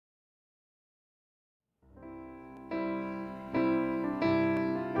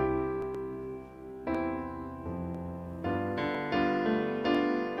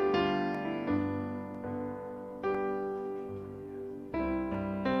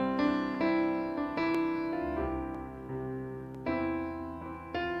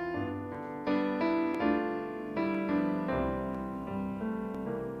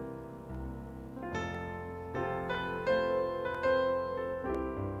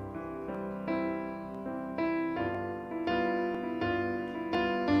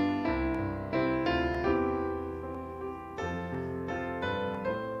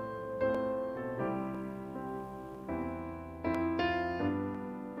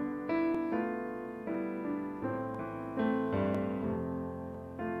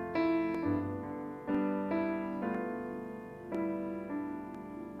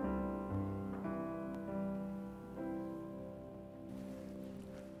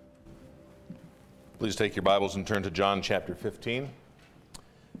Please take your Bibles and turn to John chapter 15,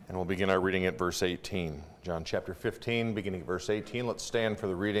 and we'll begin our reading at verse 18. John chapter 15, beginning at verse 18. Let's stand for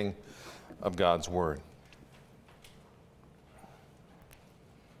the reading of God's Word.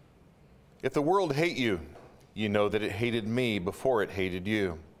 If the world hate you, you know that it hated me before it hated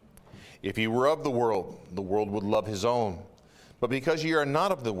you. If you were of the world would love his own. But because ye are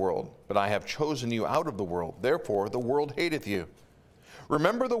not of the world, but I have chosen you out of the world, therefore the world hateth you.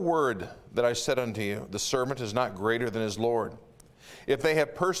 Remember the word that I said unto you, the servant is not greater than his Lord. If they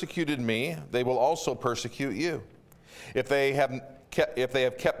have persecuted me, they will also persecute you. If they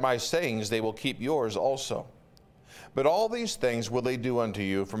have kept my sayings, they will keep yours also. But all these things will they do unto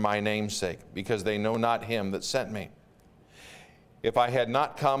you for my name's sake, because they know not him that sent me. If I had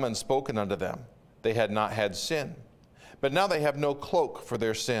not come and spoken unto them, they had not had sin. But now they have no cloak for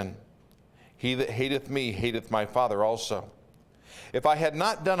their sin. He that hateth me hateth my Father also. If I had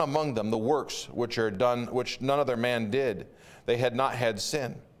not done among them the works which are done, which none other man did, they had not had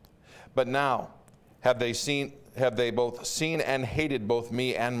sin. But now have they both seen and hated both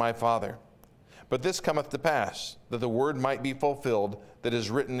me and my Father. But this cometh to pass, that the word might be fulfilled that is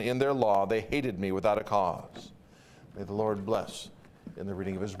written in their law, they hated me without a cause. May the Lord bless in the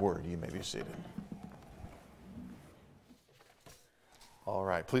reading of his word. You may be seated. All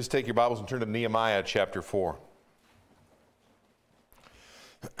right, please take your Bibles and turn to Nehemiah chapter 4.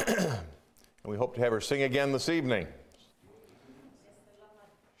 And we hope to have her sing again this evening.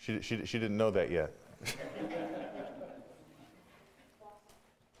 She didn't know that yet.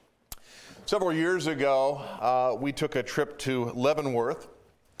 Several years ago, we took a trip to Leavenworth,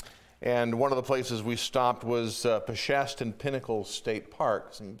 and one of the places we stopped was Peshastin Pinnacle State Park.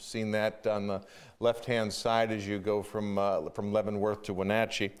 So you've seen that on the left-hand side as you go from Leavenworth to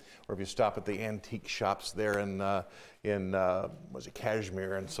Wenatchee, or if you stop at the antique shops there in was it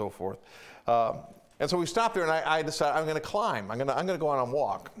Kashmir and so forth. And so we stopped there, and I decided I'm going to climb. I'm going to go on a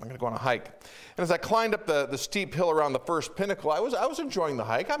walk. I'm going to go on a hike. And as I climbed up the steep hill around the first pinnacle, I was enjoying the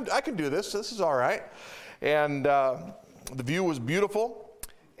hike. I can do this. This is all right. And the view was beautiful.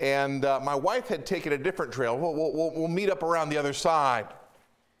 And my wife had taken a different trail. We'll meet up around the other side.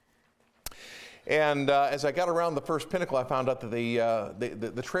 And as I got around the first pinnacle, I found out that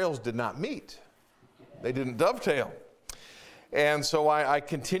the trails did not meet. They didn't dovetail. And so I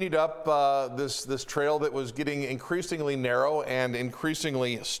continued up this trail that was getting increasingly narrow and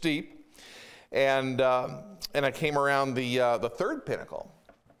increasingly steep. And I came around the third pinnacle,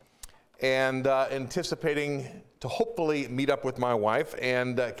 and anticipating to hopefully meet up with my wife,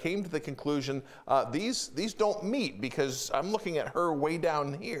 and came to the conclusion these don't meet because I'm looking at her way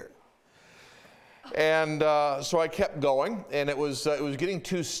down here. And so I kept going, and it was getting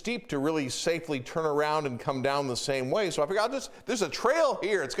too steep to really safely turn around and come down the same way. So I figured there's a trail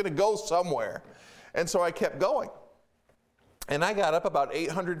here, it's going to go somewhere. And so I kept going. And I got up about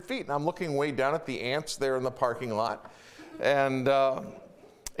 800 feet, and I'm looking way down at the ants there in the parking lot. And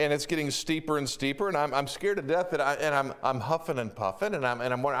it's getting steeper and steeper, and I'm scared to death that I'm huffing and puffing, and I'm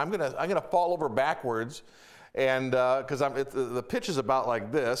gonna fall over backwards, and because the pitch is about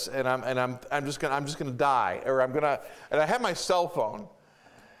like this, and I'm just gonna die, or and I have my cell phone,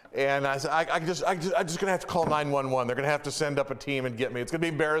 and I said I'm just gonna have to call 911. They're gonna have to send up a team and get me. It's gonna be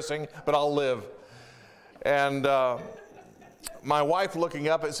embarrassing, but I'll live. And my wife looking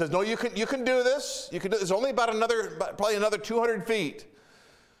up, it says, "No, you can do this. You can do. It's only about probably another 200 feet."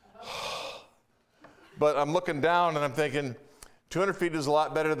 But I'm looking down and I'm thinking 200 feet is a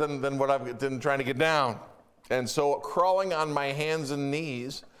lot better than what I've been trying to get down. And so crawling on my hands and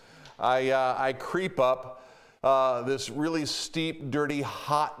knees, I creep up this really steep, dirty,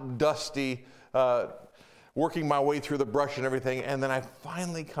 hot, dusty, working my way through the brush and everything, and then I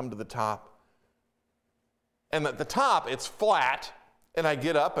finally come to the top. And at the top, it's flat, and I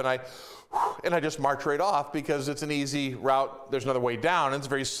get up and I just march right off because it's an easy route. There's another way down, and it's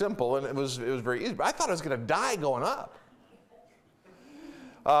very simple, and it was very easy. But I thought I was going to die going up.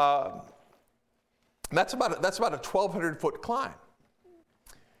 That's about a 1,200-foot climb.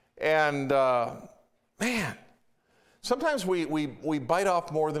 And man, sometimes we bite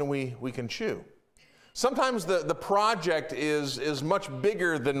off more than we can chew. Sometimes the project is much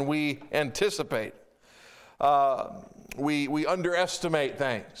bigger than we anticipate. We underestimate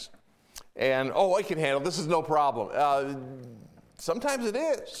things. And, I can handle this, is no problem. Sometimes it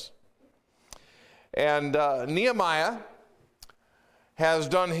is. And Nehemiah has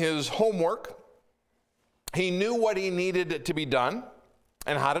done his homework. He knew what he needed to be done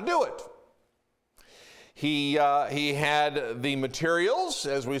and how to do it. He had the materials,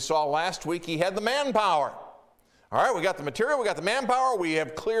 as we saw last week. He had the manpower. All right, we got the material, we got the manpower, we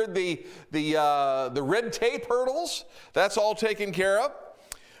have cleared the red tape hurdles. That's all taken care of.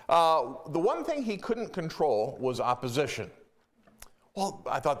 The one thing he couldn't control was opposition. Well,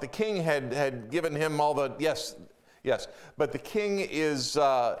 I thought the king had given him all the, yes, but the king is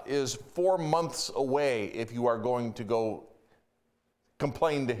 4 months away if you are going to go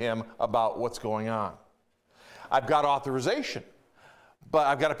complain to him about what's going on. I've got authorization, but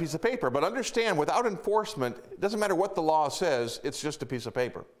I've got a piece of paper. But understand, without enforcement, it doesn't matter what the law says, it's just a piece of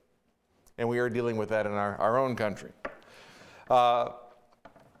paper. And we are dealing with that in our own country.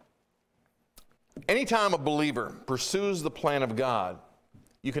 Anytime a believer pursues the plan of God,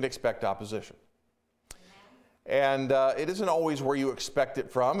 you can expect opposition. And it isn't always where you expect it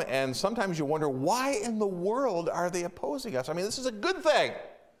from. And sometimes you wonder, why in the world are they opposing us? I mean, this is a good thing.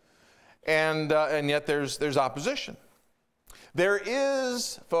 And yet there's opposition. There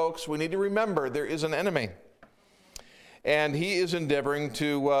is, folks, we need to remember, there is an enemy. And he is endeavoring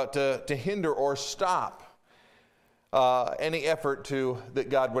to hinder or stop any effort that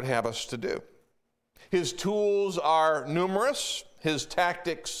God would have us to do. His tools are numerous, his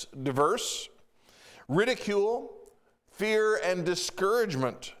tactics diverse. Ridicule, fear, and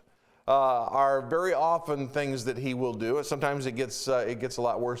discouragement are very often things that he will do. Sometimes it gets a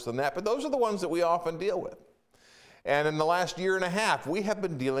lot worse than that, but those are the ones that we often deal with. And in the last year and a half, we have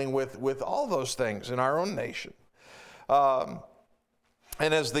been dealing with all those things in our own nation.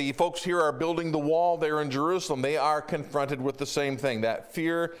 And as the folks here are building the wall there in Jerusalem, they are confronted with the same thing, that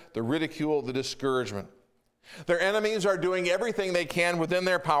fear, the ridicule, the discouragement. Their enemies are doing everything they can within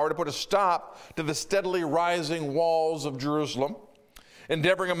their power to put a stop to the steadily rising walls of Jerusalem,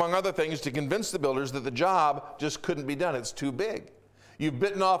 endeavoring, among other things, to convince the builders that the job just couldn't be done. It's too big. You've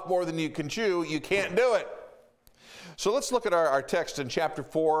bitten off more than you can chew. You can't do it. So let's look at our text in chapter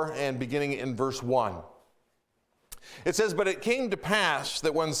 4 and beginning in verse 1. It says, "But it came to pass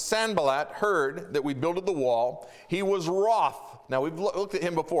that when Sanballat heard that we builded the wall, he was wroth." Now, we've looked at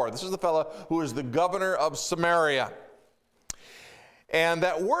him before. This is the fellow who is the governor of Samaria. And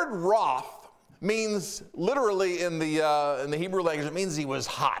that word wroth means, literally in the Hebrew language, it means he was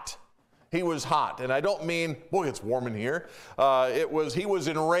hot. He was hot. And I don't mean, boy, it's warm in here. He was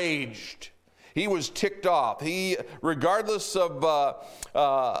enraged. He was ticked off. He, regardless of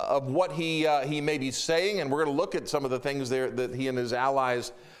what he may be saying, and we're going to look at some of the things there that he and his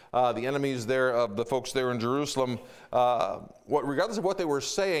allies, the enemies there of the folks there in Jerusalem, regardless of what they were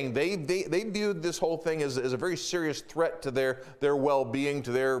saying, they viewed this whole thing as a very serious threat to their well-being,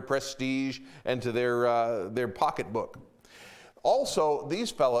 to their prestige, and to their pocketbook. Also,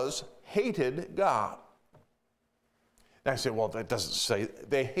 these fellows hated God. And I say, well, that doesn't say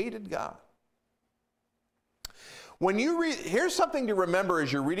they hated God. When you read, here's something to remember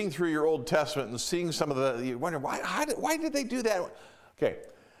as you're reading through your Old Testament and seeing some of you wonder, why did they do that? Okay,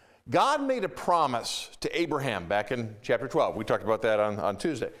 God made a promise to Abraham back in chapter 12. We talked about that on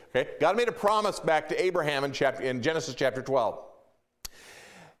Tuesday. Okay, God made a promise back to Abraham in Genesis chapter 12.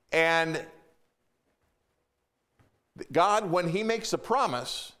 And God, when he makes a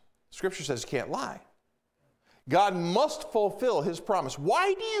promise, Scripture says he can't lie. God must fulfill his promise.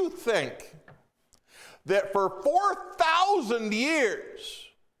 Why do you think that for 4,000 years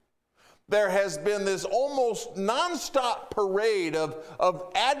there has been this almost nonstop parade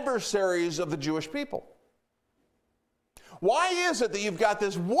of adversaries of the Jewish people? Why is it that you've got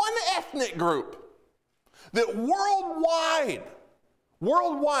this one ethnic group that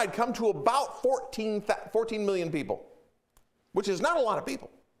worldwide come to about 14 million people, which is not a lot of people,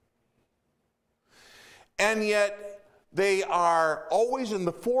 and yet they are always in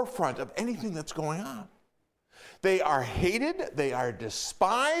the forefront of anything that's going on? They are hated. They are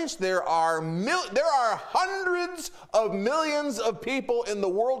despised. There are hundreds of millions of people in the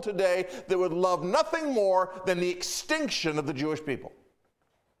world today that would love nothing more than the extinction of the Jewish people.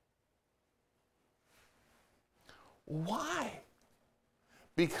 Why?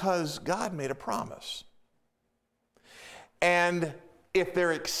 Because God made a promise. And if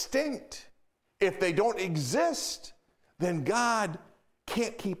they're extinct, if they don't exist, then God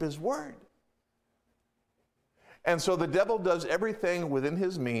can't keep his word. And so the devil does everything within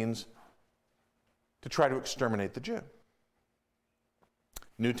his means to try to exterminate the Jew.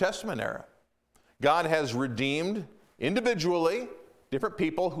 New Testament era. God has redeemed individually different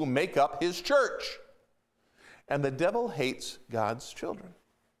people who make up his church. And the devil hates God's children.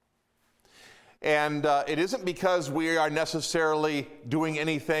 And it isn't because we are necessarily doing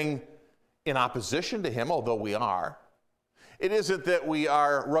anything in opposition to him, although we are. It isn't that we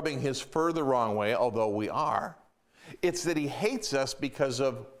are rubbing his fur the wrong way, although we are. It's that he hates us because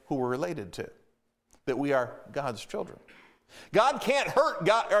of who we're related to. that we are God's children. God can't hurt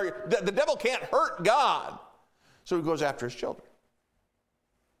God, or the devil can't hurt God, so he goes after his children.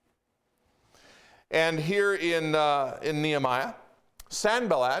 And here in Nehemiah,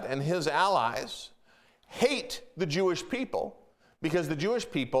 Sanballat and his allies hate the Jewish people because the Jewish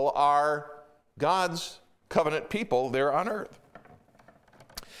people are God's covenant people there on earth.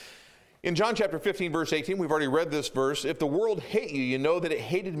 In John chapter 15, verse 18, we've already read this verse. If the world hate you, you know that it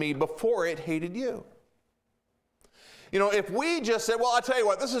hated me before it hated you. You know, if we just said, well, I'll tell you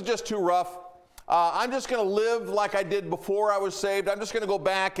what, this is just too rough. I'm just going to live like I did before I was saved. I'm just going to go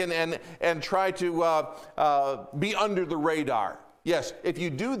back and try to be under the radar. Yes, if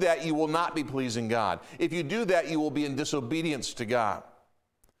you do that, you will not be pleasing God. If you do that, you will be in disobedience to God.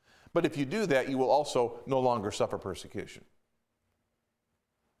 But if you do that, you will also no longer suffer persecution.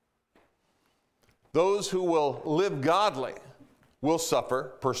 Those who will live godly will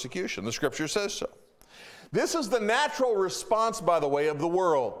suffer persecution. The scripture says so. This is the natural response, by the way, of the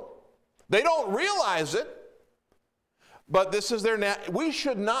world. They don't realize it, but this is their we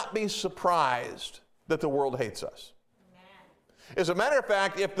should not be surprised that the world hates us. Amen. As a matter of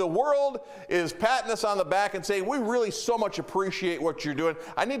fact, if the world is patting us on the back and saying, we really so much appreciate what you're doing,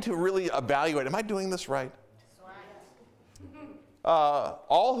 I need to really evaluate, am I doing this right?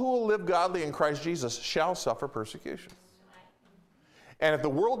 All who will live godly in Christ Jesus shall suffer persecution. And if the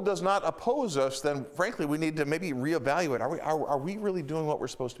world does not oppose us, then frankly, we need to maybe reevaluate. Are we really doing what we're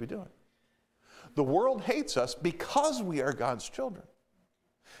supposed to be doing? The world hates us because we are God's children.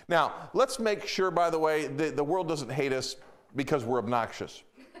 Now, let's make sure, by the way, the world doesn't hate us because we're obnoxious.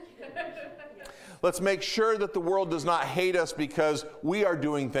 Let's make sure that the world does not hate us because we are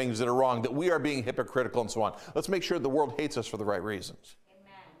doing things that are wrong, that we are being hypocritical and so on. Let's make sure the world hates us for the right reasons.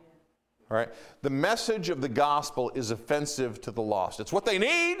 Amen. All right? The message of the gospel is offensive to the lost. It's what they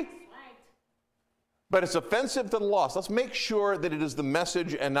need, but it's offensive to the lost. Let's make sure that it is the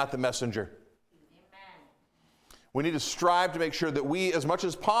message and not the messenger. We need to strive to make sure that we, as much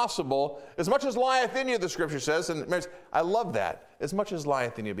as possible, as much as lieth in you, the scripture says, and I love that, as much as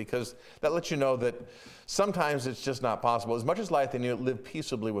lieth in you, because that lets you know that sometimes it's just not possible. As much as lieth in you, live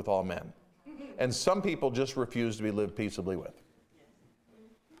peaceably with all men. And some people just refuse to be lived peaceably with.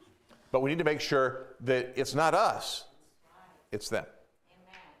 But we need to make sure that it's not us, it's them.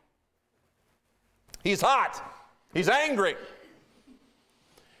 He's hot. He's angry.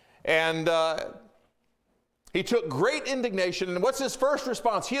 And he took great indignation, and what's his first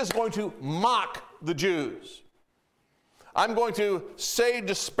response? He is going to mock the Jews. I'm going to say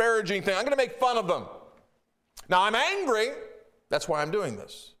disparaging things. I'm going to make fun of them. Now, I'm angry. That's why I'm doing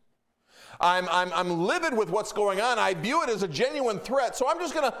this. I'm livid with what's going on. I view it as a genuine threat, so I'm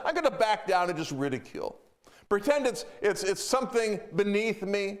going to back down and just ridicule. Pretend it's something beneath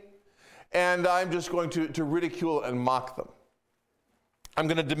me, and I'm just going to ridicule and mock them. I'm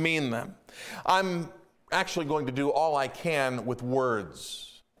going to demean them. I'm actually going to do all I can with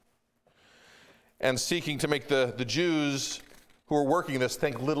words and seeking to make the Jews who are working this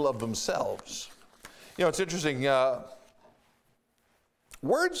think little of themselves. You know, it's interesting.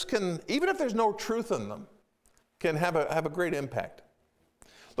 Words can, even if there's no truth in them, can have a great impact.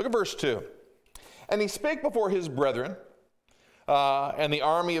 Look at verse 2. And he spake before his brethren and the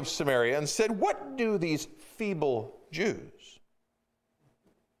army of Samaria and said, what do these feeble Jews?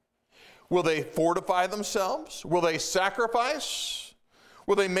 Will they fortify themselves? Will they sacrifice?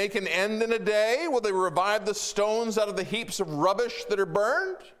 Will they make an end in a day? Will they revive the stones out of the heaps of rubbish that are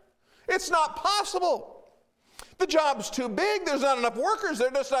burned? It's not possible. The job's too big. There's not enough workers.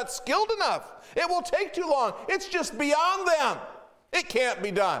 They're just not skilled enough. It will take too long. It's just beyond them. It can't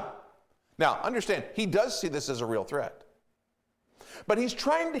be done. Now, understand, he does see this as a real threat. But he's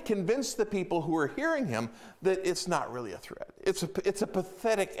trying to convince the people who are hearing him that it's not really a threat. It's a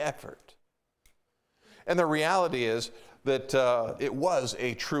pathetic effort. And the reality is that it was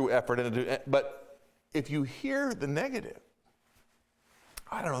a true effort. But if you hear the negative,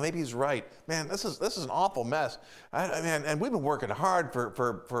 I don't know, maybe he's right. Man, this is an awful mess. And we've been working hard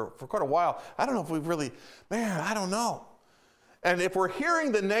for quite a while. I don't know if we've really, man, I don't know. And if we're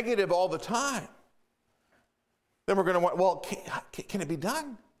hearing the negative all the time, then we're going to want, well, can it be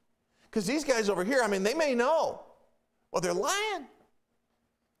done? Because these guys over here, I mean, they may know. Well, they're lying.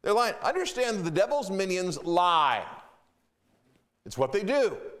 They're lying. Understand that the devil's minions lie. It's what they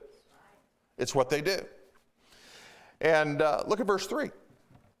do. It's what they do. And look at verse 3.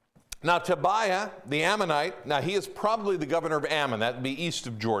 Now Tobiah, the Ammonite, now he is probably the governor of Ammon, that would be east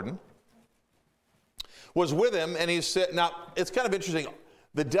of Jordan, was with him, and he said, now it's kind of interesting,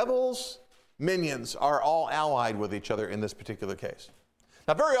 the devil's minions are all allied with each other in this particular case.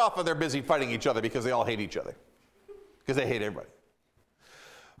 Now, very often they're busy fighting each other because they all hate each other, because they hate everybody.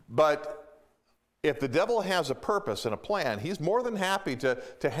 But if the devil has a purpose and a plan, he's more than happy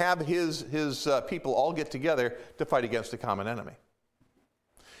to have his people all get together to fight against a common enemy.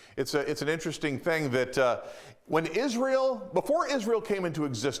 It's an interesting thing that before Israel came into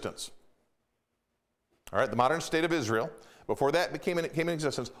existence, all right, the modern state of Israel, before that came in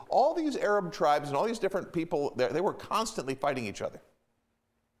existence, all these Arab tribes and all these different people, they were constantly fighting each other.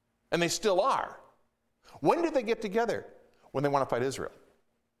 And they still are. When do they get together? When they want to fight Israel.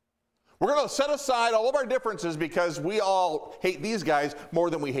 We're going to set aside all of our differences because we all hate these guys more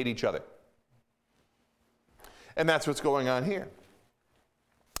than we hate each other. And that's what's going on here.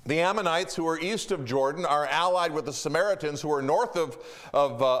 The Ammonites, who are east of Jordan, are allied with the Samaritans, who are north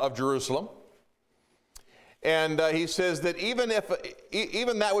of Jerusalem. And he says that even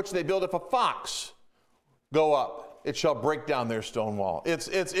that which they build, if a fox go up, it shall break down their stone wall.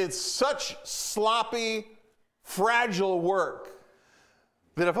 It's such sloppy, fragile work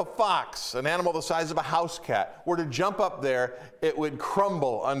that if a fox, an animal the size of a house cat, were to jump up there, it would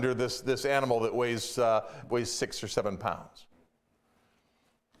crumble under this animal that weighs 6 or 7 pounds.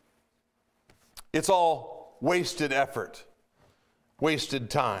 It's all wasted effort,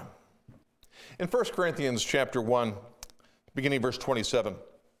 wasted time. In 1 Corinthians chapter 1, beginning verse 27,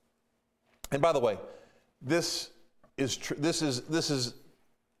 and by the way, this is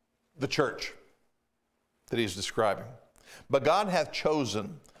the church that he's describing. But God hath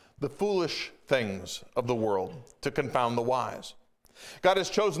chosen the foolish things of the world to confound the wise. God has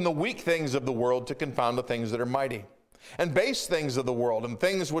chosen the weak things of the world to confound the things that are mighty. And base things of the world and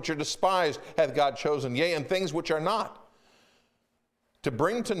things which are despised hath God chosen, yea, and things which are not, to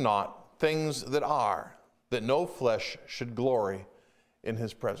bring to naught things that are, that no flesh should glory in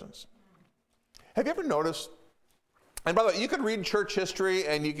his presence. Have you ever noticed? And by the way, you could read church history,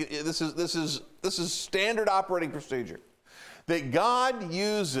 and this is standard operating procedure, that God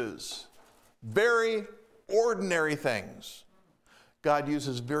uses very ordinary things. God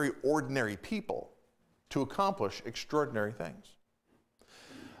uses very ordinary people to accomplish extraordinary things.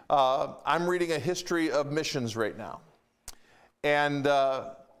 I'm reading a history of missions right now, and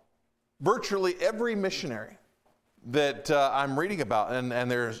virtually every missionary that I'm reading about,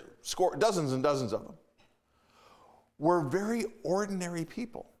 and there's dozens and dozens of them, were very ordinary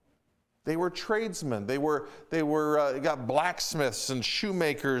people. They were tradesmen. They got blacksmiths and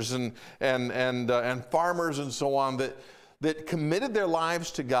shoemakers and farmers and so on that committed their lives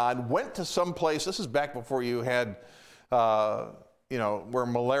to God, went to some place. This is back before you had, where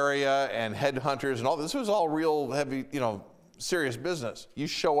malaria and headhunters and all this was all real heavy, serious business. You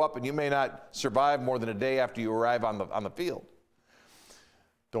show up and you may not survive more than a day after you arrive on the field.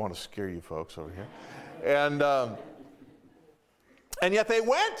 Don't want to scare you folks over here. And yet they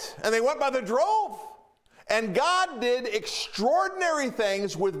went, and they went by the drove. And God did extraordinary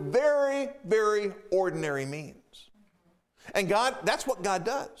things with very, very ordinary means. And that's what God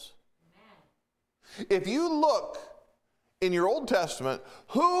does. If you look in your Old Testament,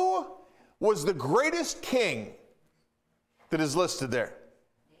 who was the greatest king that is listed there?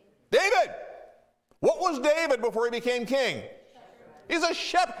 David. What was David before he became king? He's a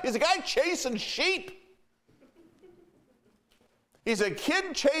shepherd. He's a guy chasing sheep. He's a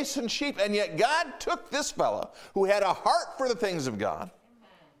kid chasing sheep, and yet God took this fella who had a heart for the things of God,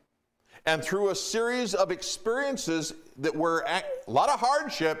 and through a series of experiences that were a lot of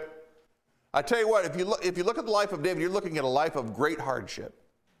hardship. I tell you what, if you look at the life of David, you're looking at a life of great hardship.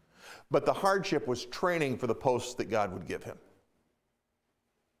 But the hardship was training for the posts that God would give him.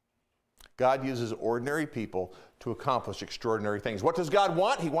 God uses ordinary people to accomplish extraordinary things. What does God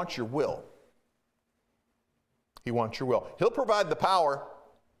want? He wants your will. He wants your will. He'll provide the power.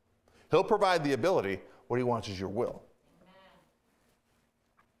 He'll provide the ability. What he wants is your will. Amen.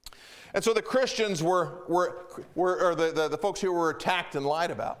 And so the Christians or the folks who were attacked and lied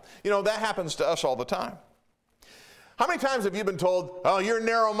about. That happens to us all the time. How many times have you been told, oh, you're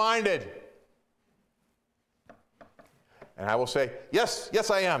narrow-minded? And I will say, yes,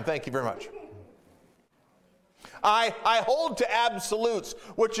 I am. Thank you very much. I hold to absolutes,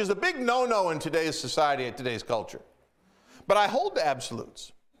 which is a big no-no in today's society, in today's culture. But I hold to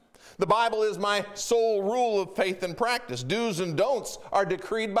absolutes. The Bible is my sole rule of faith and practice. Do's and don'ts are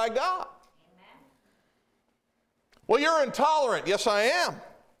decreed by God. Amen. Well, you're intolerant. Yes, I am.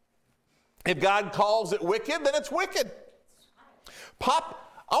 If God calls it wicked, then it's wicked. I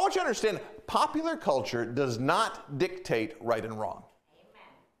want you to understand, popular culture does not dictate right and wrong.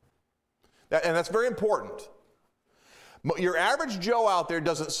 Amen. And that's very important. Your average Joe out there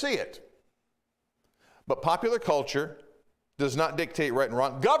doesn't see it. But popular culture does not dictate right and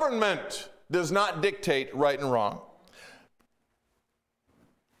wrong. Government does not dictate right and wrong.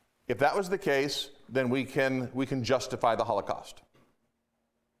 If that was the case, then we can justify the Holocaust.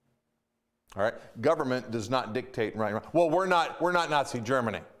 All right? Government does not dictate right and wrong. Well, we're not Nazi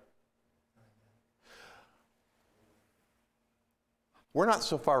Germany. We're not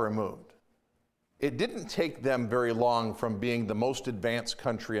so far removed. It didn't take them very long from being the most advanced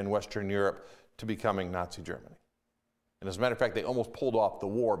country in Western Europe to becoming Nazi Germany. And as a matter of fact, they almost pulled off the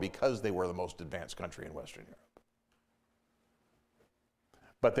war because they were the most advanced country in Western Europe.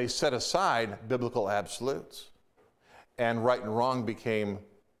 But they set aside biblical absolutes, and right and wrong became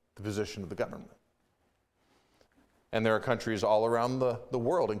the position of the government. And there are countries all around the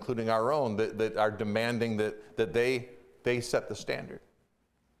world, including our own, that are demanding that they set the standard.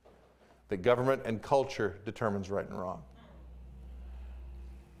 That government and culture determines right and wrong.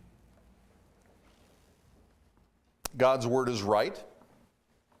 God's word is right,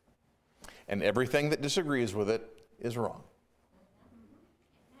 and everything that disagrees with it is wrong.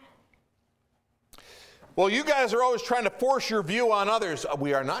 Well, you guys are always trying to force your view on others.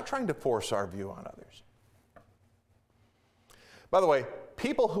 We are not trying to force our view on others. By the way,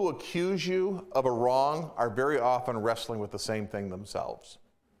 people who accuse you of a wrong are very often wrestling with the same thing themselves.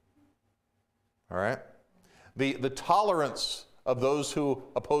 All right? The tolerance of those who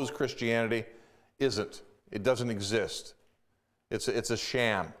oppose Christianity isn't. It doesn't exist. It's a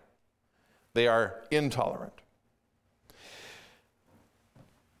sham. They are intolerant.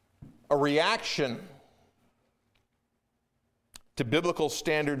 A reaction to biblical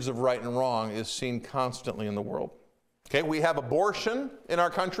standards of right and wrong is seen constantly in the world. Okay, we have abortion in our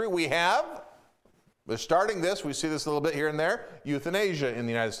country. We're starting this, we see this a little bit here and there, euthanasia in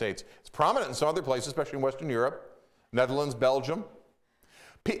the United States. It's prominent in some other places, especially in Western Europe, Netherlands, Belgium.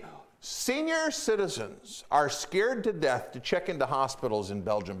 Senior citizens are scared to death to check into hospitals in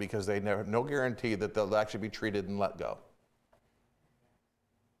Belgium because they have no guarantee that they'll actually be treated and let go.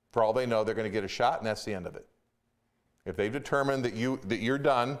 For all they know, they're going to get a shot, and that's the end of it. If they've determined that you're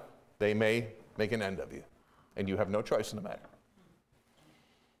done, they may make an end of you, and you have no choice in the matter.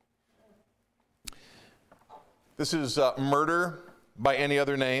 This is murder by any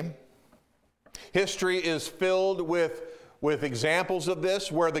other name. History is filled with examples of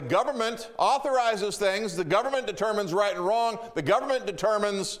this where the government authorizes things, the government determines right and wrong, the government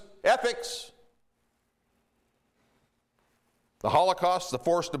determines ethics. The Holocaust, the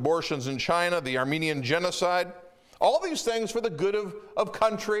forced abortions in China, the Armenian genocide, all these things for the good of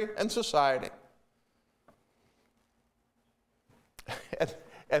country and society.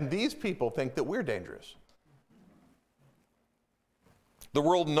 And these people think that we're dangerous. The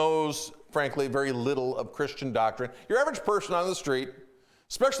world knows, frankly, very little of Christian doctrine. Your average person on the street,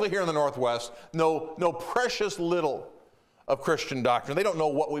 especially here in the Northwest, know precious little of Christian doctrine. They don't know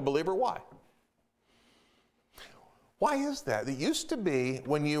what we believe or why. Why is that? It used to be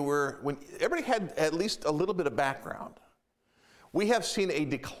when everybody had at least a little bit of background. We have seen a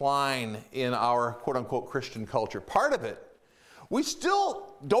decline in our quote-unquote Christian culture. Part of it, we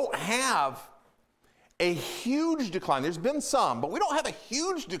still don't have a huge decline. There's been some, but we don't have a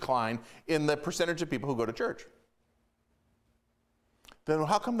huge decline in the percentage of people who go to church. Then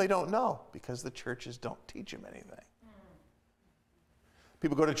how come they don't know? Because the churches don't teach them anything.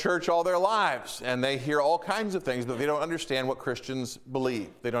 People go to church all their lives, and they hear all kinds of things, but they don't understand what Christians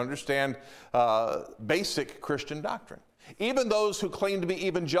believe. They don't understand basic Christian doctrine. Even those who claim to be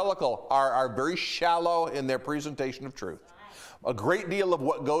evangelical are very shallow in their presentation of truth. A great deal of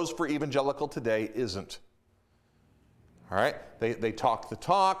what goes for evangelical today isn't. All right? They talk the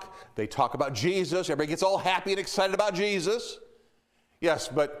talk. They talk about Jesus. Everybody gets all happy and excited about Jesus. Yes,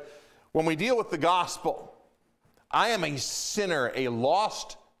 but when we deal with the gospel, I am a sinner, a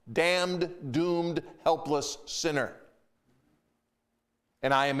lost, damned, doomed, helpless sinner.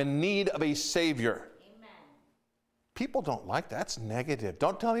 And I am in need of a Savior. Amen. People don't like that. That's negative.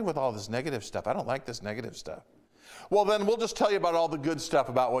 Don't tell me with all this negative stuff. I don't like this negative stuff. Well, then we'll just tell you about all the good stuff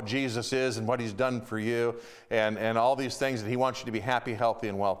about what Jesus is and what he's done for you and all these things that he wants you to be happy, healthy,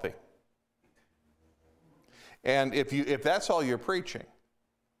 and wealthy. And if that's all you're preaching,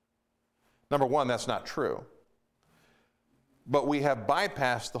 number one, that's not true. But we have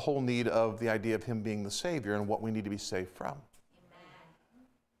bypassed the whole need of the idea of him being the Savior and what we need to be saved from. Amen.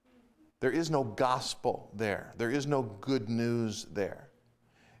 There is no gospel there. There is no good news there.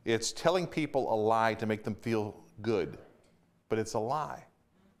 It's telling people a lie to make them feel good, but it's a lie.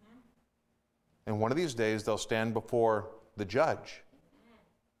 Mm-hmm. And one of these days they'll stand before the judge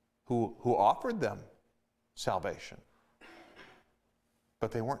who offered them salvation,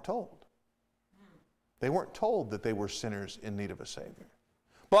 but they weren't told. They weren't told that they were sinners in need of a Savior.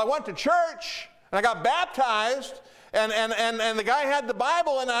 Well, I went to church, and I got baptized, and the guy had the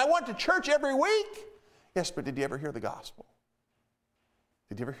Bible, and I went to church every week. Yes, but did you ever hear the gospel?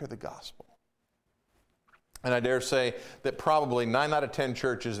 Did you ever hear the gospel? And I dare say that probably 9 out of 10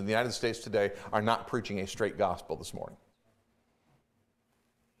 churches in the United States today are not preaching a straight gospel this morning.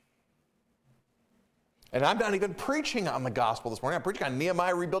 And I'm not even preaching on the gospel this morning. I'm preaching on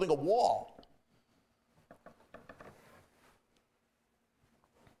Nehemiah rebuilding a wall.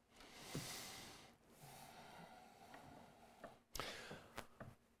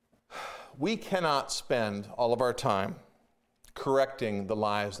 We cannot spend all of our time correcting the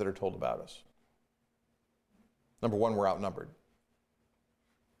lies that are told about us. Number one, we're outnumbered.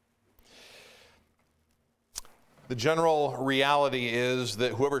 The general reality is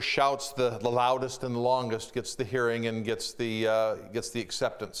that whoever shouts the loudest and the longest gets the hearing and gets the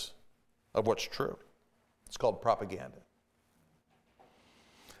acceptance of what's true. It's called propaganda.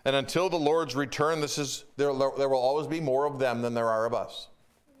 And until the Lord's return, there will always be more of them than there are of us.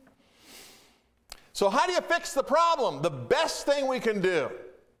 So how do you fix the problem? The best thing we can do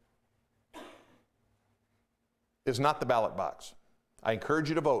is not the ballot box. I encourage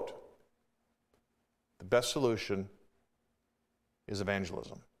you to vote. The best solution is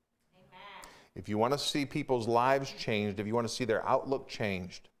evangelism. Amen. If you want to see people's lives changed, if you want to see their outlook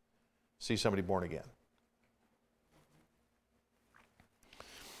changed, see somebody born again.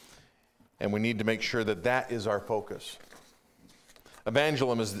 And we need to make sure that that is our focus.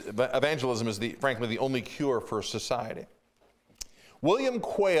 Evangelism is frankly the only cure for society. William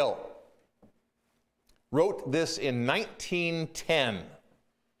Quayle wrote this in 1910.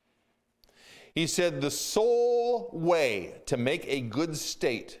 He said, the sole way to make a good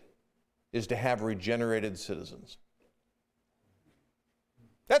state is to have regenerated citizens.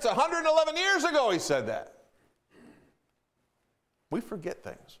 That's 111 years ago he said that. We forget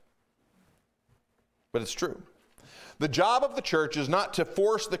things. But it's true. The job of the church is not to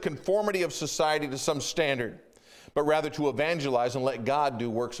force the conformity of society to some standard, but rather to evangelize and let God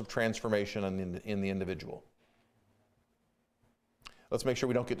do works of transformation in the individual. Let's make sure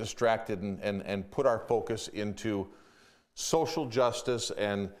we don't get distracted and put our focus into social justice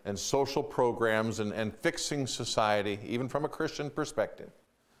and social programs and fixing society, even from a Christian perspective.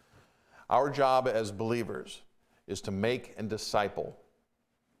 Our job as believers is to make and disciple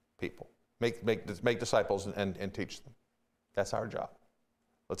people. Make disciples and teach them. That's our job.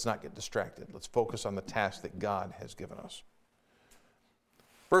 Let's not get distracted. Let's focus on the task that God has given us.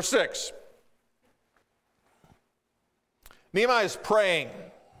 Verse 6. Nehemiah is praying.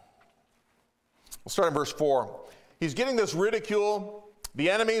 We'll start in verse 4. He's getting this ridicule. The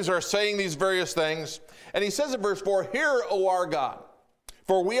enemies are saying these various things. And he says in verse 4, "Hear, O our God,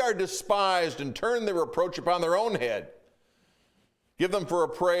 for we are despised, and turn their reproach upon their own head. Give them for a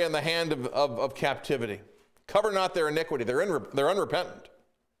prey in the hand of captivity. Cover not their iniquity." They're unrepentant.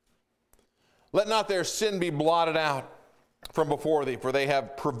 "Let not their sin be blotted out from before thee, for they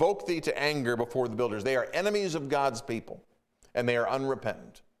have provoked thee to anger before the builders." They are enemies of God's people, and they are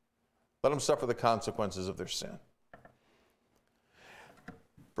unrepentant. Let them suffer the consequences of their sin.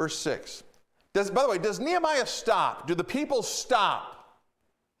 Verse 6. By the way, does Nehemiah stop? Do the people stop?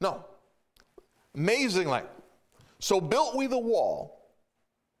 No. Amazingly. "So built we the wall,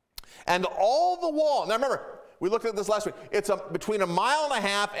 and all the wall." Now remember, we looked at this last week. It's between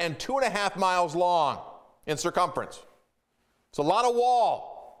 1.5 miles and 2.5 miles long in circumference. It's a lot of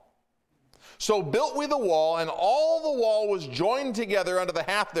wall. "So built we the wall, and all the wall was joined together unto the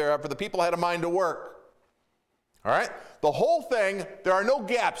half thereof, for the people had a mind to work." All right? The whole thing, there are no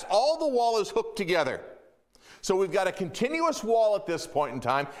gaps. All the wall is hooked together. So we've got a continuous wall at this point in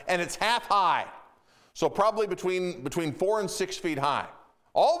time, and it's half high. So probably between 4 and 6 feet high.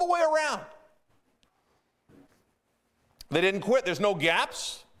 All the way around. They didn't quit. There's no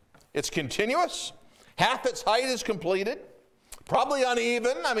gaps. It's continuous. Half its height is completed. Probably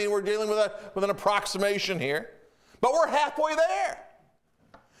uneven. I mean, we're dealing with an approximation here. But we're halfway there.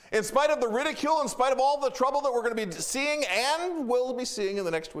 In spite of the ridicule, in spite of all the trouble that we're going to be seeing and will be seeing in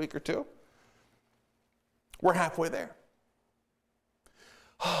the next week or two, we're halfway there.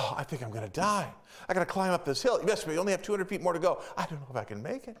 "Oh, I think I'm going to die. I got to climb up this hill. Yes, we only have 200 feet more to go. I don't know if I can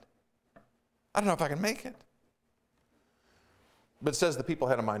make it. I don't know if I can make it." But it says the people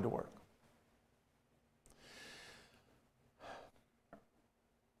had a mind to work.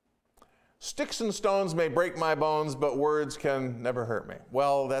 "Sticks and stones may break my bones, but words can never hurt me."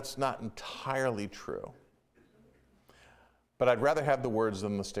 Well, that's not entirely true. But I'd rather have the words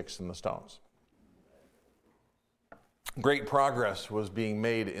than the sticks and the stones. great progress was being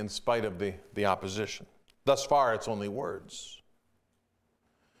made in spite of the opposition. Thus far, it's only words.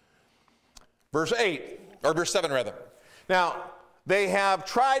 Verse 7 rather. Now, they have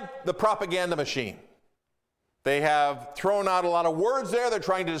tried the propaganda machine. They have thrown out a lot of words there. They're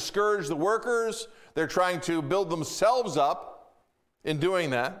trying to discourage the workers. They're trying to build themselves up in doing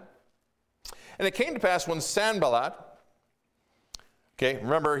that. And it came to pass when Sanballat, okay,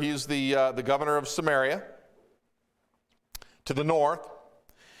 remember he's the governor of Samaria to the north,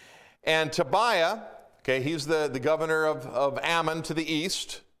 and Tobiah, okay, he's the governor of Ammon to the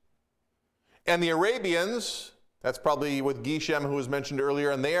east, and the Arabians, that's probably with Geshem who was mentioned earlier,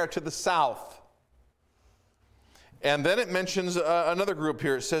 and they are to the south. And then it mentions another group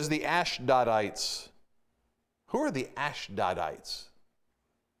here. It says the Ashdodites. Who are the Ashdodites?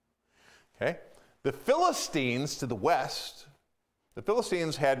 Okay, the Philistines to the west. The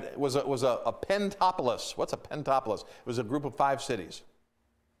Philistines was a pentopolis. What's a pentopolis? It was a group of 5 cities.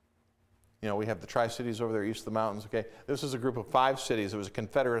 You know, we have the Tri-Cities over there east of the mountains. Okay, this is a group of 5 cities. It was a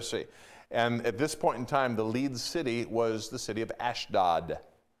confederacy. And at this point in time, the lead city was the city of Ashdod.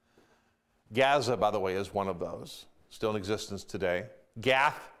 Gaza, by the way, is one of those, still in existence today.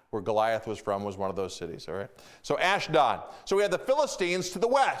 Gath, where Goliath was from, was one of those cities, all right? So Ashdod. So we have the Philistines to the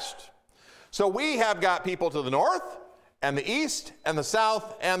west. So we have got people to the north, and the east, and the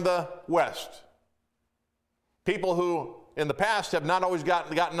south, and the west. People who, in the past, have not always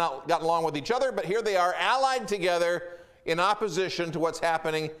gotten along with each other, but here they are allied together in opposition to what's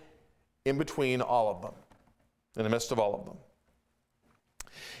happening in between all of them, in the midst of all of them.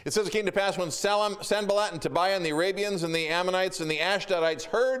 It says it came to pass when Sanballat and Tobiah and the Arabians and the Ammonites and the Ashdodites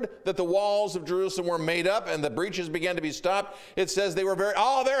heard that the walls of Jerusalem were made up and the breaches began to be stopped. It says they were they're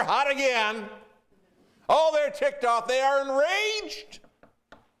hot again. Oh, they're ticked off. They are enraged.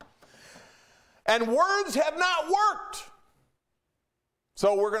 And words have not worked.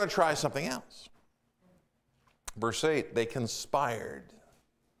 So we're going to try something else. Verse 8, they conspired,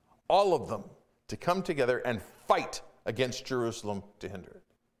 all of them, to come together and fight against Jerusalem to hinder it.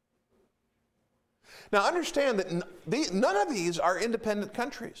 Now understand that none of these are independent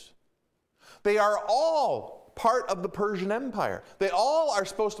countries. They are all part of the Persian Empire. They all are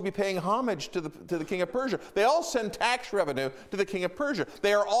supposed to be paying homage to the king of Persia. They all send tax revenue to the king of Persia.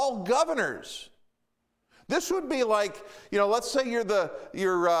 They are all governors. This would be like, you know, let's say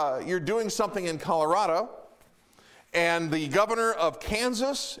you're doing something in Colorado, and the governor of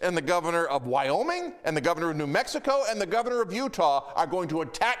Kansas and the governor of Wyoming and the governor of New Mexico and the governor of Utah are going to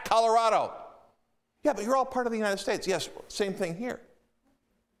attack Colorado. Yeah, but you're all part of the United States. Yes, same thing here.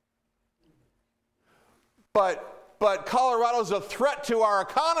 But Colorado's a threat to our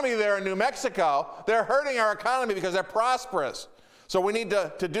economy there in New Mexico. They're hurting our economy because they're prosperous. So we need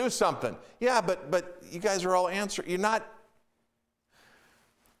to do something. Yeah, but you guys are all answering. You're not.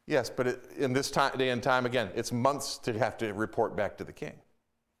 Yes, but in this day and time, again, it's months to have to report back to the king.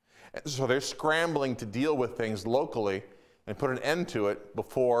 So they're scrambling to deal with things locally and put an end to it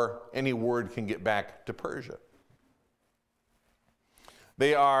before any word can get back to Persia.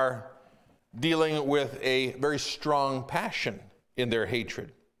 They are dealing with a very strong passion in their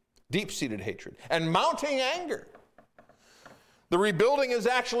hatred, deep-seated hatred, and mounting anger. The rebuilding is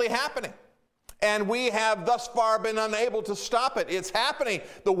actually happening, and we have thus far been unable to stop it. It's happening.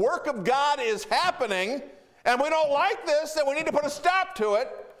 The work of God is happening, and we don't like this, and we need to put a stop to it.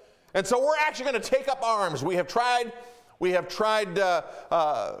 And so we're actually going to take up arms. We have tried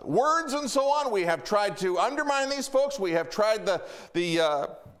words and so on. We have tried to undermine these folks. We have tried the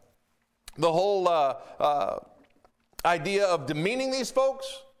whole idea of demeaning these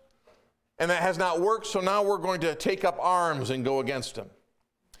folks, and that has not worked. So now we're going to take up arms and go against them.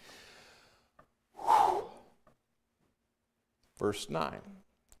 Verse 9.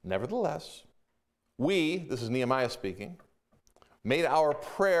 Nevertheless, we, this is Nehemiah speaking, made our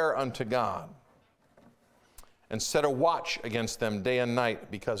prayer unto God and set a watch against them day and night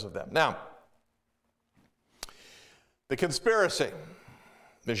because of them. Now, the conspiracy.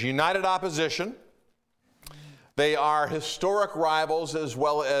 There's united opposition. They are historic rivals as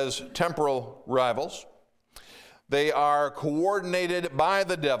well as temporal rivals. They are coordinated by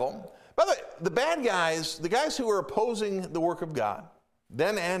the devil. By the way, the bad guys, the guys who are opposing the work of God,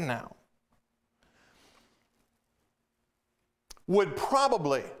 then and now, would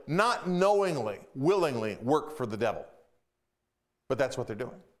probably not knowingly, willingly work for the devil. But that's what they're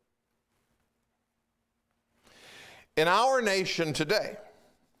doing. In our nation today,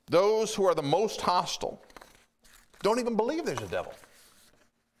 those who are the most hostile don't even believe there's a devil.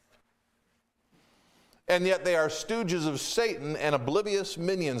 And yet they are stooges of Satan and oblivious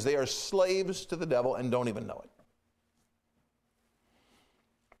minions. They are slaves to the devil and don't even know it.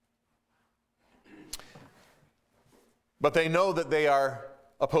 But they know that they are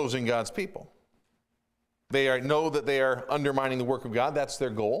opposing God's people. Know that they are undermining the work of God. That's their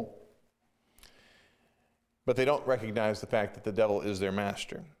goal. But they don't recognize the fact that the devil is their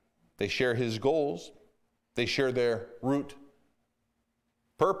master. They share his goals. They share their root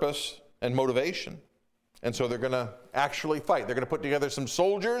purpose and motivation. And so they're going to actually fight. They're going to put together some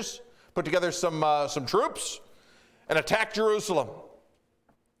soldiers, put together some troops, and attack Jerusalem.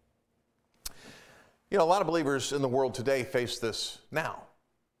 You know, a lot of believers in the world today face this now.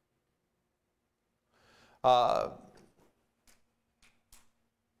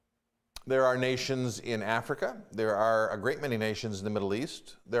 There are nations in Africa. There are a great many nations in the Middle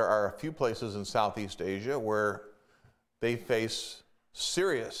East. There are a few places in Southeast Asia where they face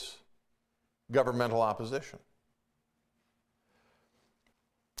serious governmental opposition.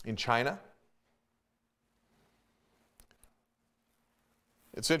 In China,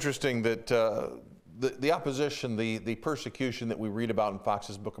 it's interesting that the opposition, the persecution that we read about in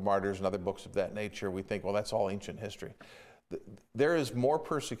Fox's Book of Martyrs and other books of that nature, we think, well, that's all ancient history. There is more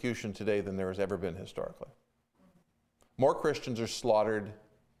persecution today than there has ever been historically. More Christians are slaughtered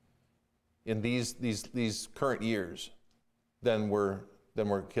in these current years than were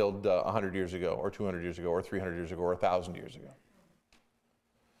killed 100 years ago, or 200 years ago, or 300 years ago, or 1,000 years ago.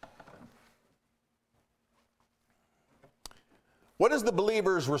 What is the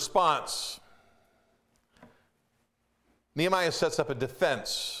believer's response? Nehemiah sets up a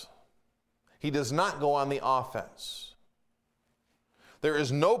defense. He does not go on the offense. There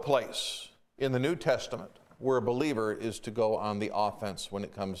is no place in the New Testament where a believer is to go on the offense when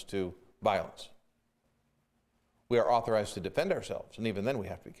it comes to violence. We are authorized to defend ourselves, and even then we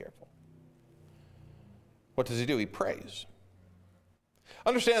have to be careful. What does he do? He prays.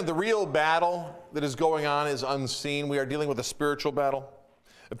 Understand, the real battle that is going on is unseen. We are dealing with a spiritual battle.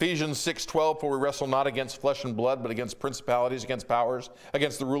 Ephesians 6:12, for we wrestle not against flesh and blood, but against principalities, against powers,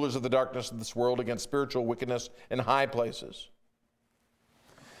 against the rulers of the darkness of this world, against spiritual wickedness in high places.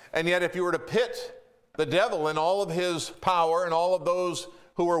 And yet, if you were to pit the devil and all of his power and all of those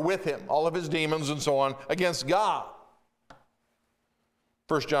who are with him, all of his demons and so on, against God,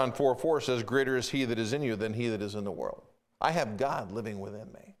 1 John 4:4 says, greater is he that is in you than he that is in the world. I have God living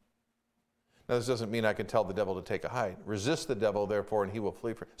within me. Now, this doesn't mean I can tell the devil to take a hide. Resist the devil, therefore, and he will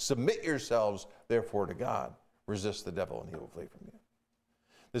flee from you. Submit yourselves, therefore, to God. Resist the devil, and he will flee from you.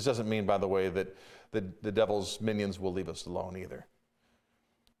 This doesn't mean, by the way, that the devil's minions will leave us alone either.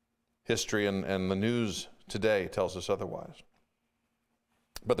 History and the news today tells us otherwise.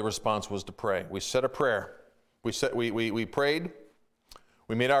 But the response was to pray. We said a prayer. We prayed.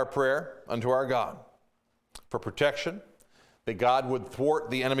 We made our prayer unto our God for protection, that God would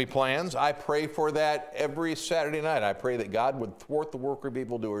thwart the enemy plans. I pray for that every Saturday night. I pray that God would thwart the work of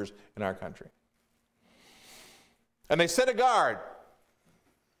evildoers in our country. And they set a guard.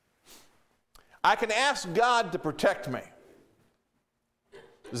 I can ask God to protect me.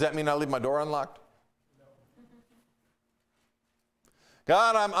 Does that mean I leave my door unlocked?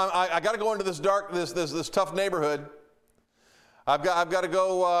 God, I got to go into this tough neighborhood. I've got to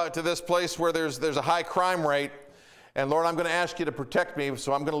go to this place where there's a high crime rate, and Lord, I'm going to ask you to protect me,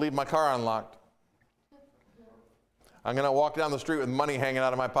 so I'm going to leave my car unlocked. I'm going to walk down the street with money hanging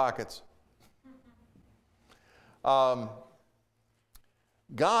out of my pockets. God,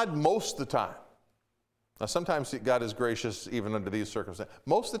 most of the time, now sometimes God is gracious even under these circumstances.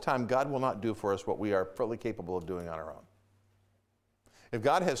 Most of the time, God will not do for us what we are fully capable of doing on our own. If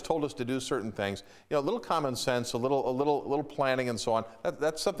God has told us to do certain things, you know, a little common sense, a little planning and so on,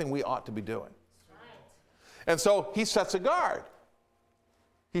 that's something we ought to be doing. And so he sets a guard.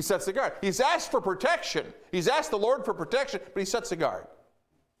 He sets a guard. He's asked for protection. He's asked the Lord for protection, but he sets a guard.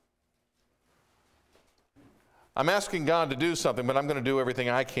 I'm asking God to do something, but I'm going to do everything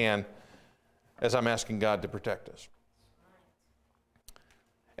I can as I'm asking God to protect us.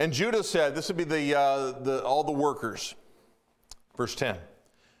 And Judah said, this would be all the workers. Verse 10.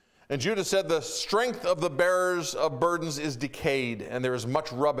 And Judah said, the strength of the bearers of burdens is decayed, and there is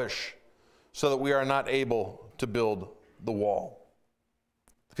much rubbish, so that we are not able to build the wall.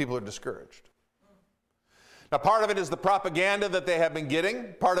 The people are discouraged. Now, part of it is the propaganda that they have been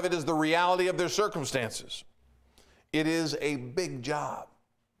getting. Part of it is the reality of their circumstances. It is a big job.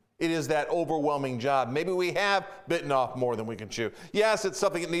 It is that overwhelming job. Maybe we have bitten off more than we can chew. Yes, it's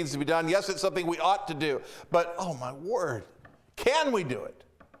something that needs to be done. Yes, it's something we ought to do. But, oh my word, can we do it?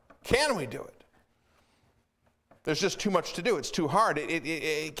 Can we do it? There's just too much to do. It's too hard.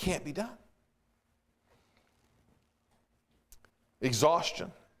 It can't be done.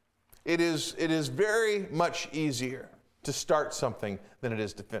 Exhaustion. It is very much easier to start something than it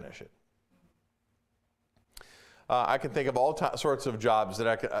is to finish it. I can think of all sorts of jobs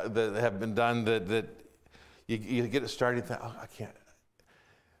that that have been done that you get it started, you think, oh, I can't.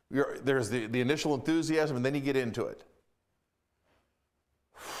 There's the initial enthusiasm, and then you get into it.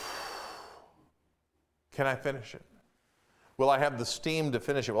 Can I finish it? Will I have the steam to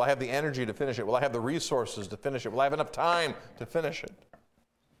finish it? Will I have the energy to finish it? Will I have the resources to finish it? Will I have enough time to finish it?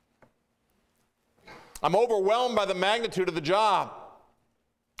 I'm overwhelmed by the magnitude of the job.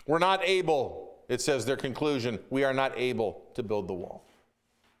 We're not able, it says their conclusion, we are not able to build the wall.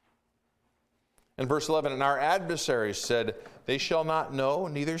 In verse 11, and our adversaries said, they shall not know,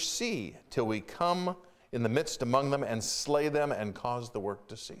 neither see, till we come in the midst among them and slay them and cause the work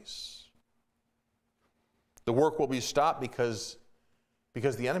to cease. The work will be stopped because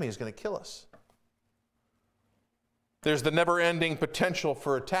the enemy is going to kill us. There's the never-ending potential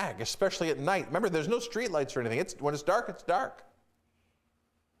for attack, especially at night. Remember, there's no street lights or anything. When it's dark, it's dark.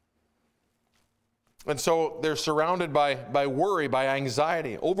 And so they're surrounded by worry, by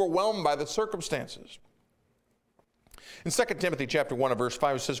anxiety, overwhelmed by the circumstances. In 2 Timothy chapter 1 and verse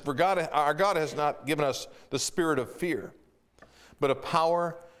 5, it says, for our God has not given us the spirit of fear, but of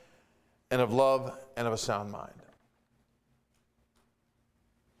power and of love and of a sound mind.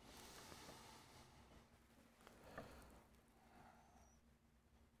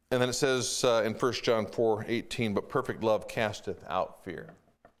 And then it says in 1 John 4:18, but perfect love casteth out fear.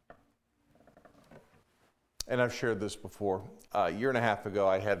 And I've shared this before. A year and a half ago,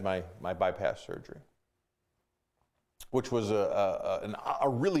 I had my bypass surgery, which was a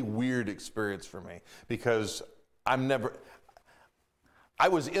really weird experience for me because I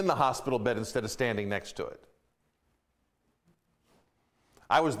was in the hospital bed instead of standing next to it.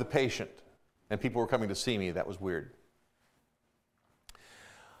 I was the patient, and people were coming to see me. That was weird.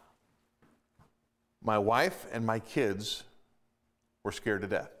 My wife and my kids were scared to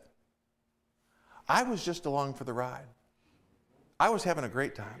death. I was just along for the ride. I was having a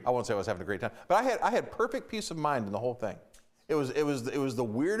great time. I won't say I was having a great time, but I had perfect peace of mind in the whole thing. It was the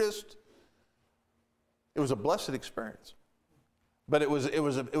weirdest. It was a blessed experience, but it was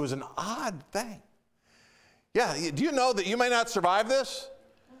an odd thing. Yeah, do you know that you may not survive this?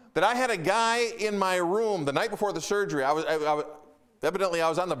 That I had a guy in my room the night before the surgery. Evidently I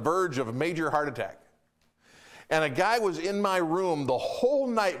was on the verge of a major heart attack. And a guy was in my room the whole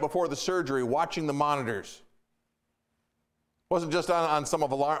night before the surgery watching the monitors. It wasn't just on some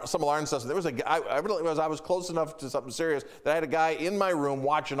alarm system. There was a guy, evidently I was close enough to something serious that I had a guy in my room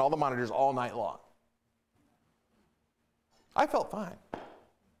watching all the monitors all night long. I felt fine.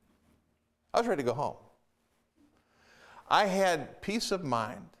 I was ready to go home. I had peace of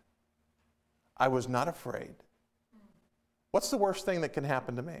mind. I was not afraid. What's the worst thing that can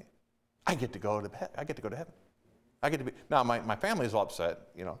happen to me? I get to go to heaven. I get to be, now my family is all upset,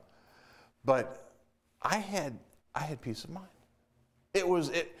 you know, but I had peace of mind. It was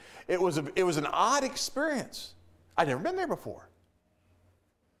an odd experience. I'd never been there before.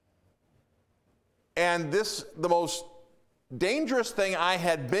 And the most dangerous thing I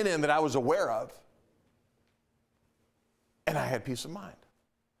had been in that I was aware of, and I had peace of mind.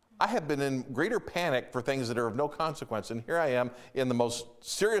 I have been in greater panic for things that are of no consequence, and here I am in the most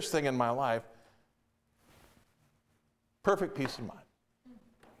serious thing in my life. Perfect peace of mind.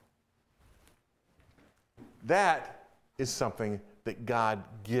 That is something that God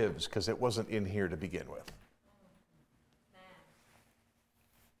gives because it wasn't in here to begin with.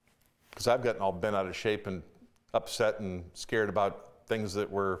 Because I've gotten all bent out of shape and upset and scared about things that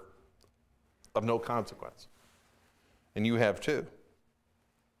were of no consequence. And you have too.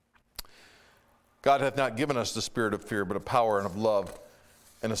 God hath not given us the spirit of fear, but of power and of love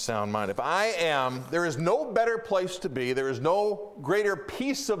and a sound mind. There is no better place to be, there is no greater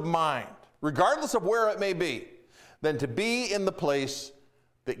peace of mind, regardless of where it may be, than to be in the place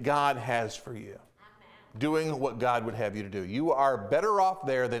that God has for you. Amen. Doing what God would have you to do. You are better off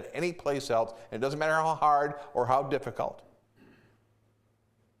there than any place else, and it doesn't matter how hard or how difficult.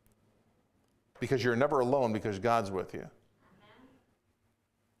 Because you're never alone because God's with you. Amen.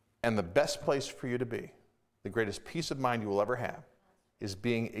 And the best place for you to be, the greatest peace of mind you will ever have, is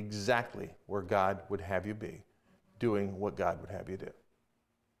being exactly where God would have you be, doing what God would have you do.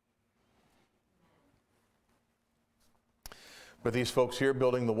 But these folks here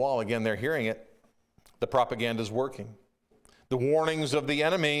building the wall, again, they're hearing it. The propaganda is working. The warnings of the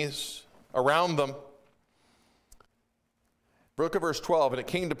enemies around them. Look at verse 12. And it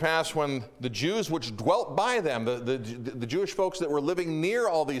came to pass when the Jews which dwelt by them, the Jewish folks that were living near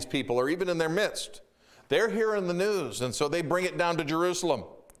all these people, or even in their midst, they're hearing the news, and so they bring it down to Jerusalem.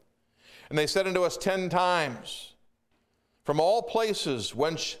 And they said unto us 10 times, from all places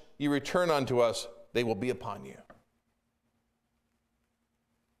whence ye return unto us, they will be upon you.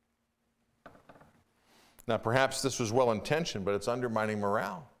 Now, perhaps this was well-intentioned, but it's undermining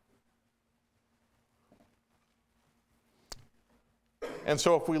morale. And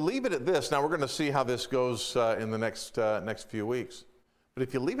so if we leave it at this, now we're going to see how this goes in the next few weeks. But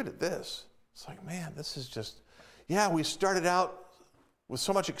if you leave it at this, it's like, man, this is just, yeah, we started out with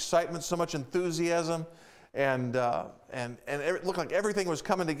so much excitement, so much enthusiasm, and it looked like everything was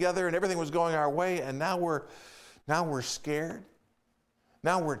coming together and everything was going our way, and now we're scared.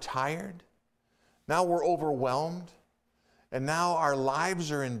 Now we're tired. Now we're overwhelmed. And now our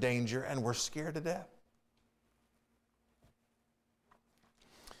lives are in danger and we're scared to death.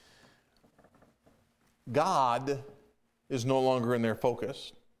 God is no longer in their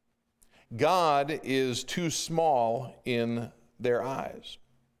focus. God is too small in their eyes.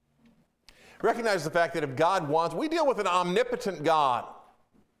 Recognize the fact that if God wants, we deal with an omnipotent God.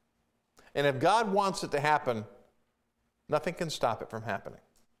 And if God wants it to happen, nothing can stop it from happening.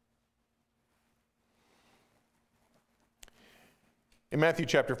 In Matthew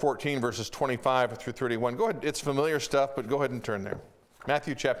chapter 14, verses 25 through 31, go ahead. It's familiar stuff, but go ahead and turn there.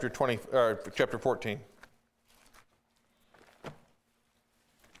 Matthew chapter 14.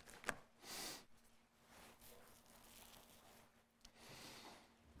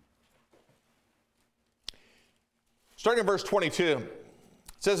 Starting in verse 22, it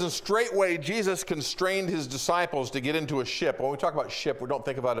says, "And straightway Jesus constrained his disciples to get into a ship." When we talk about ship, we don't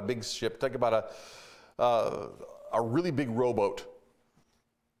think about a big ship. Think about a really big rowboat.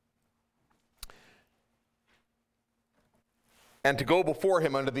 And to go before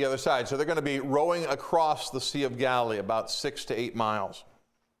him unto the other side. So they're going to be rowing across the Sea of Galilee, about 6 to 8 miles,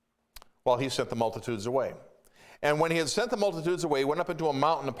 while he sent the multitudes away. And when he had sent the multitudes away, he went up into a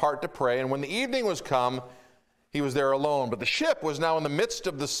mountain apart to pray. And when the evening was come, he was there alone. But the ship was now in the midst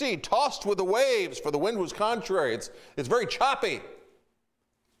of the sea, tossed with the waves, for the wind was contrary. It's very choppy.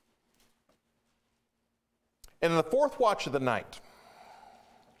 And in the fourth watch of the night,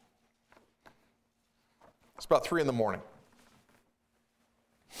 it's about 3 in the morning,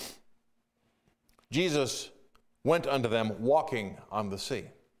 Jesus went unto them walking on the sea.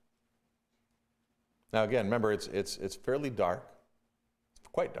 Now again, remember, it's fairly dark. It's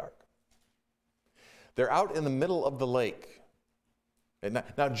quite dark. They're out in the middle of the lake. And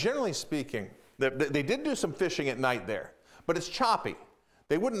now, generally speaking, they did do some fishing at night there, but it's choppy.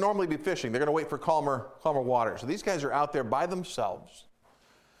 They wouldn't normally be fishing. They're going to wait for calmer water. So these guys are out there by themselves,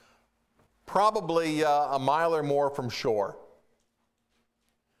 probably a mile or more from shore.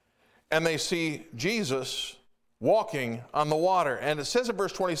 And they see Jesus walking on the water. And it says in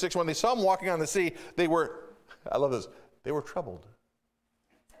verse 26, when they saw him walking on the sea, they were, I love this, they were troubled.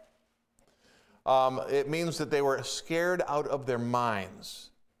 It means that they were scared out of their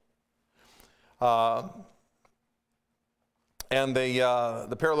minds. And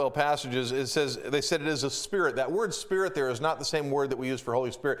the parallel passages, it says, they said it is a spirit. That word spirit there is not the same word that we use for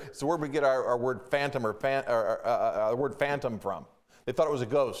Holy Spirit. It's the word we get our word phantom or the word phantom from. They thought it was a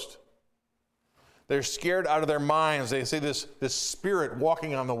ghost. They're scared out of their minds. They see this spirit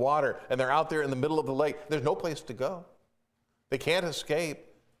walking on the water, and they're out there in the middle of the lake. There's no place to go. They can't escape.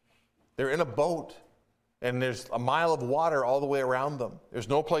 They're in a boat, and there's a mile of water all the way around them. There's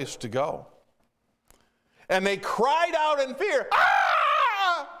no place to go. And they cried out in fear,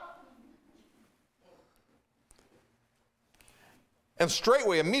 "Ah!" And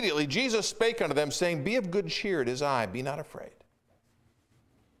straightway, immediately, Jesus spake unto them, saying, "Be of good cheer, it is I, be not afraid."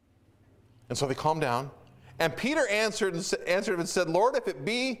 And so they calmed down. And Peter answered him and said, "Lord, if it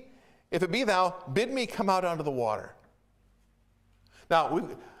be thou, bid me come out onto the water." Now,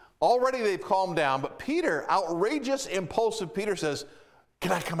 already they've calmed down, but Peter, outrageous, impulsive Peter says,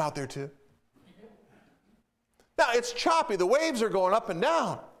 "Can I come out there too?" Now, it's choppy. The waves are going up and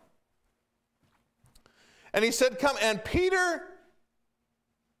down. And he said, "Come." And Peter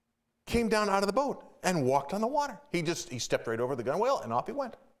came down out of the boat and walked on the water. He stepped right over the gunwale and off he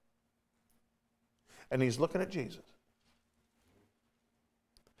went. And he's looking at Jesus.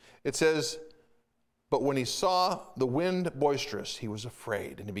 It says, "But when he saw the wind boisterous, he was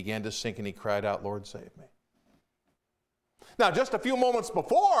afraid, and he began to sink, and he cried out, 'Lord, save me.'" Now, just a few moments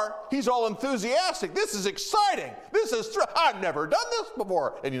before, he's all enthusiastic. This is exciting. This is I've never done this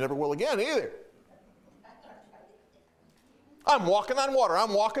before, and you never will again either. I'm walking on water.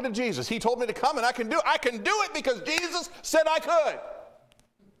 I'm walking to Jesus. He told me to come, and I can do it because Jesus said I could.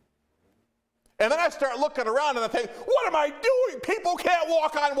 And then I start looking around and I think, what am I doing? People can't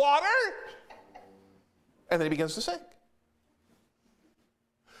walk on water. And then he begins to sink.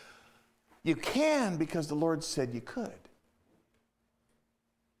 You can because the Lord said you could.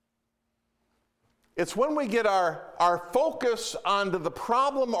 It's when we get our focus onto the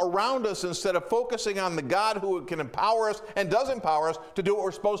problem around us instead of focusing on the God who can empower us and does empower us to do what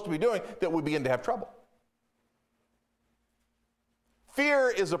we're supposed to be doing that we begin to have trouble.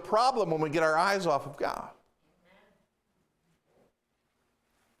 Fear is a problem when we get our eyes off of God.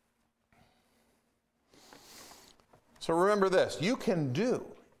 So remember this, you can do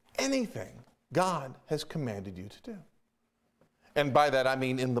anything God has commanded you to do. And by that I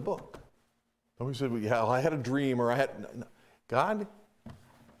mean in the book. Nobody said, well, yeah, I had a dream or I had... No.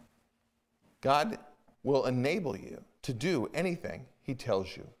 God will enable you to do anything he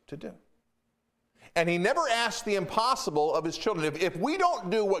tells you to do. And he never asks the impossible of his children. If we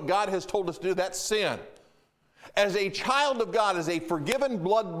don't do what God has told us to do, that's sin. As a child of God, as a forgiven,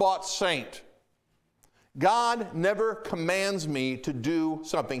 blood-bought saint, God never commands me to do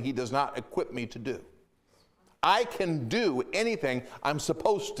something he does not equip me to do. I can do anything I'm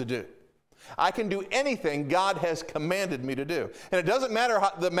supposed to do. I can do anything God has commanded me to do. And it doesn't matter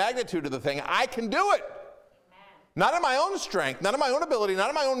the magnitude of the thing, I can do it. Amen. Not in my own strength, not in my own ability, not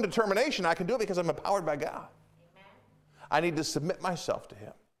in my own determination. I can do it because I'm empowered by God. Amen. I need to submit myself to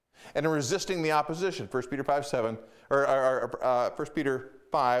him. And in resisting the opposition, 1 Peter 5:7, or 1 Peter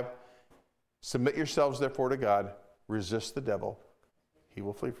 5, submit yourselves therefore to God, resist the devil, he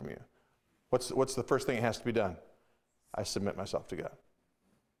will flee from you. What's the first thing that has to be done? I submit myself to God.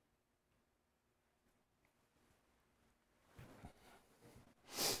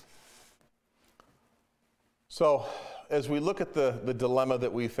 So, as we look at the dilemma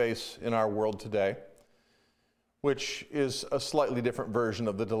that we face in our world today, which is a slightly different version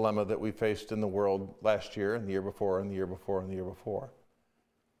of the dilemma that we faced in the world last year and the year before and the year before and the year before,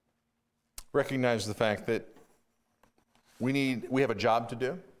 recognize the fact that we have a job to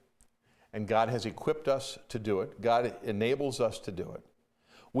do, and God has equipped us to do it. God enables us to do it.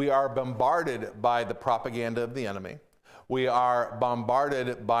 We are bombarded by the propaganda of the enemy. We are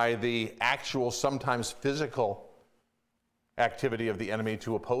bombarded by the actual, sometimes physical activity of the enemy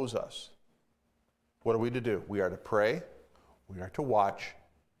to oppose us. What are we to do? We are to pray, we are to watch,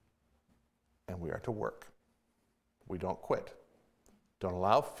 and we are to work. We don't quit. Don't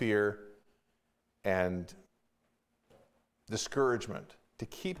allow fear and discouragement to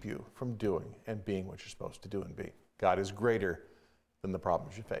keep you from doing and being what you're supposed to do and be. God is greater than the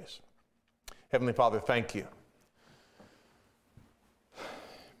problems you face. Heavenly Father, thank you.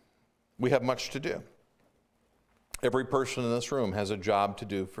 We have much to do. Every person in this room has a job to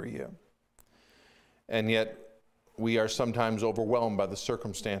do for you. And yet, we are sometimes overwhelmed by the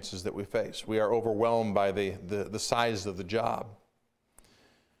circumstances that we face. We are overwhelmed by the size of the job.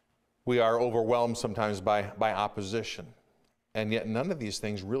 We are overwhelmed sometimes by opposition. And yet, none of these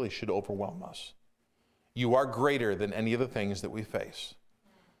things really should overwhelm us. You are greater than any of the things that we face.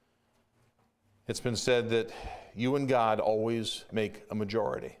 It's been said that you and God always make a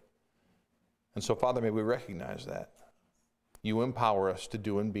majority. And so, Father, may we recognize that. You empower us to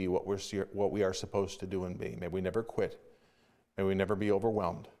do and be what we are supposed to do and be. May we never quit. May we never be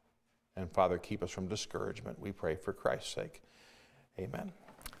overwhelmed. And, Father, keep us from discouragement. We pray for Christ's sake. Amen.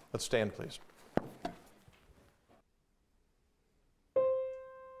 Let's stand, please.